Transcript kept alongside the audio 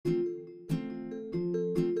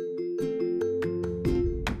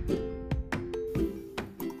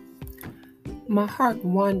My heart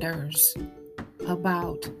wonders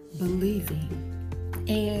about believing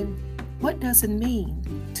and what does it mean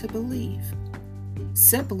to believe?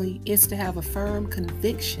 Simply, it's to have a firm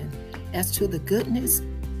conviction as to the goodness,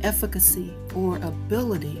 efficacy, or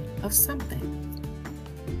ability of something.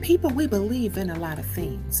 People, we believe in a lot of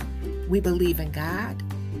things. We believe in God.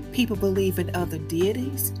 People believe in other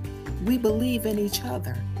deities. We believe in each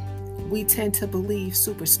other. We tend to believe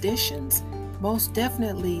superstitions, most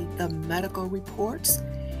definitely the medical reports.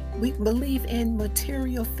 We believe in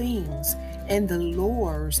material things and the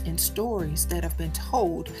lores and stories that have been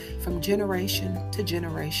told from generation to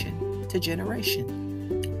generation to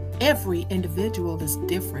generation. Every individual is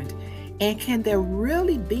different, and can there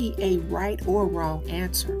really be a right or wrong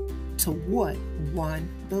answer to what one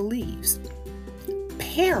believes?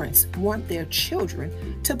 Parents want their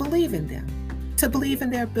children to believe in them, to believe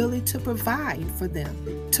in their ability to provide for them,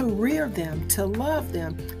 to rear them, to love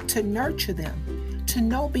them, to nurture them, to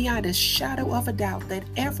know beyond a shadow of a doubt that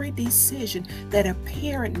every decision that a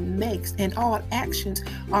parent makes and all actions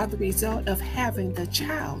are the result of having the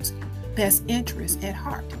child's best interest at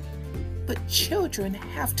heart. But children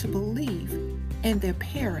have to believe in their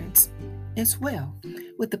parents as well,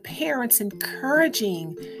 with the parents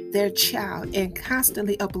encouraging their child and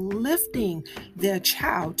constantly uplifting their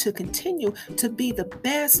child to continue to be the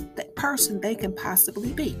best person they can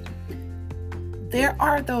possibly be. There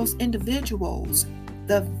are those individuals,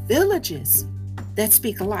 the villages, that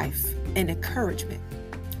speak life and encouragement.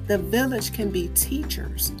 The village can be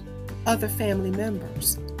teachers, other family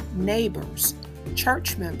members, neighbors,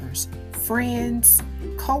 church members, friends,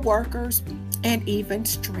 co-workers, and even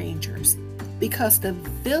strangers, because the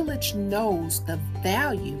village knows the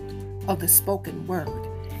value of the spoken word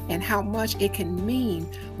and how much it can mean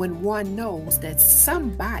when one knows that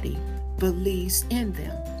somebody believes in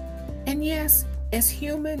them. And yes, as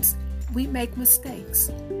humans, we make mistakes.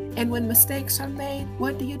 And when mistakes are made,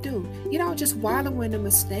 what do? You don't just wallow in the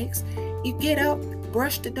mistakes. You get up,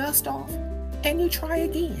 brush the dust off, and you try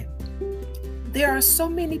again. There are so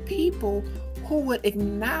many people who would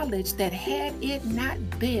acknowledge that had it not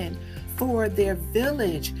been for their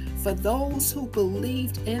village, for those who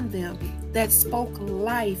believed in them, that spoke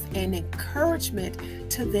life and encouragement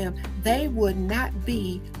to them, they would not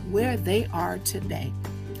be where they are today.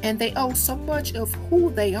 And they owe so much of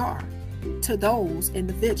who they are to those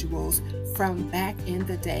individuals from back in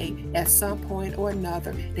the day at some point or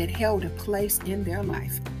another that held a place in their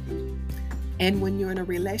life. And when you're in a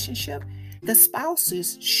relationship, the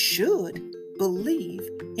spouses should believe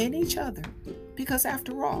in each other, because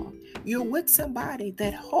after all, you're with somebody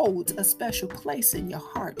that holds a special place in your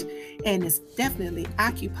heart and is definitely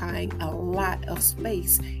occupying a lot of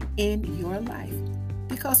space in your life.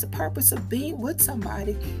 Because the purpose of being with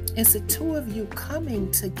somebody is the two of you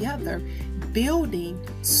coming together, building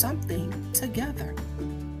something together.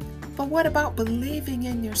 But what about believing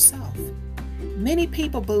in yourself? Many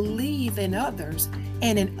people believe in others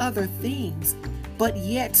and in other things, but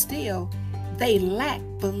yet still they lack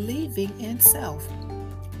believing in self.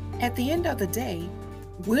 At the end of the day,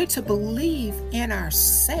 we're to believe in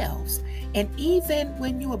ourselves. And even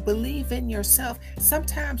when you believe in yourself,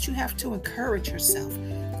 sometimes you have to encourage yourself.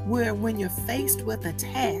 Where when you're faced with a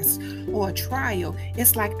task or a trial,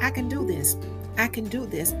 it's like, I can do this. I can do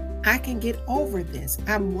this. I can get over this.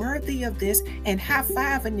 I'm worthy of this. And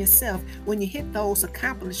high-fiving yourself when you hit those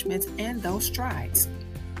accomplishments and those strides.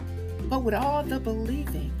 But with all the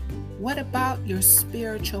believing, what about your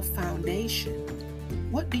spiritual foundation?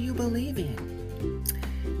 What do you believe in?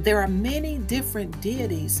 There are many different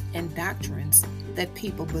deities and doctrines that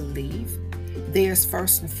people believe. There's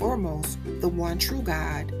first and foremost the one true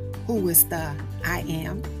God, who is the I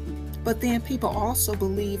am. But then people also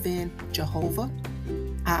believe in Jehovah,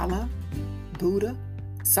 Allah, Buddha.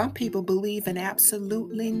 Some people believe in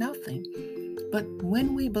absolutely nothing. But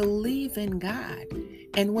when we believe in God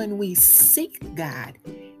and when we seek God,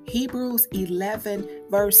 Hebrews 11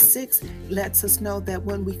 verse 6 lets us know that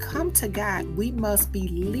when we come to God, we must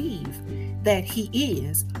believe that He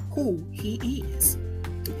is who He is.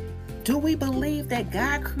 Do we believe that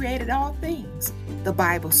God created all things? The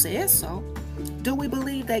Bible says so. Do we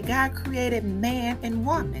believe that God created man and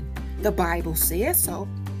woman? The Bible says so,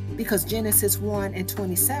 because Genesis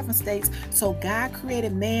 1:27 states, so God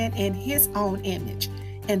created man in His own image.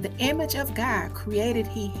 In the image of God created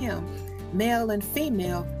He him. Male and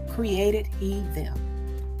female created He them.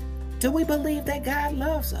 Do we believe that God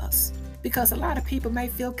loves us? Because a lot of people may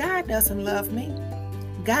feel God doesn't love me.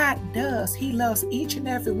 God does. He loves each and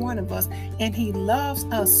every one of us, and He loves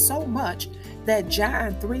us so much that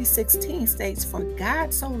John 3:16 states, for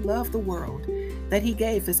God so loved the world that he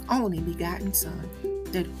gave his only begotten Son,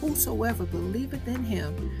 that whosoever believeth in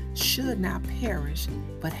him should not perish,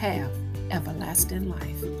 but have everlasting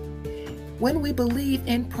life. When we believe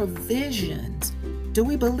in provisions, do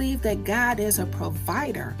we believe that God is a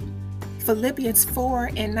provider? Philippians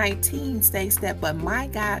 4:19 states that, but my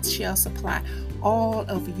God shall supply all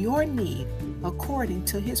of your need according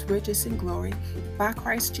to his riches and glory by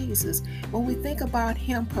Christ Jesus. When we think about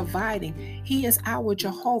him providing, he is our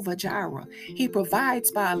Jehovah Jireh. He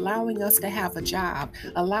provides by allowing us to have a job,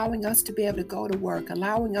 allowing us to be able to go to work,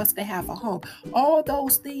 allowing us to have a home. All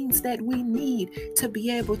those things that we need to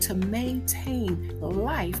be able to maintain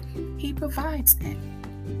life, he provides that.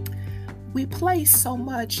 We place so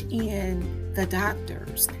much in the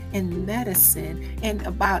doctors and medicine and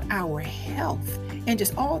about our health and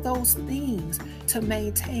just all those things to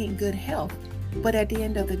maintain good health. But at the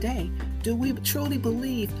end of the day, do we truly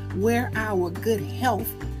believe where our good health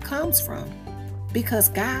comes from? Because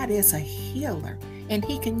God is a healer, and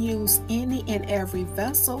he can use any and every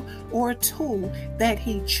vessel or tool that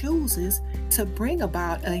he chooses to bring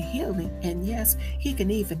about a healing. And yes, he can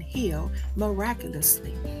even heal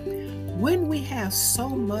miraculously. When we have so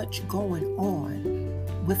much going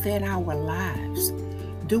on within our lives,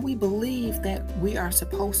 do we believe that we are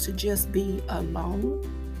supposed to just be alone,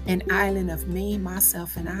 an island of me,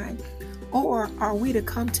 myself, and I? Or are we to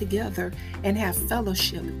come together and have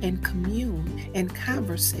fellowship and commune and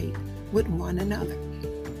conversate with one another?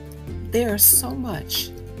 There's so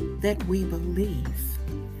much that we believe,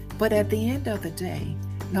 but at the end of the day,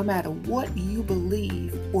 no matter what you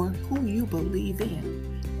believe or who you believe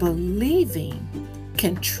in, believing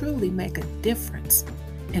can truly make a difference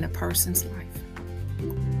in a person's life.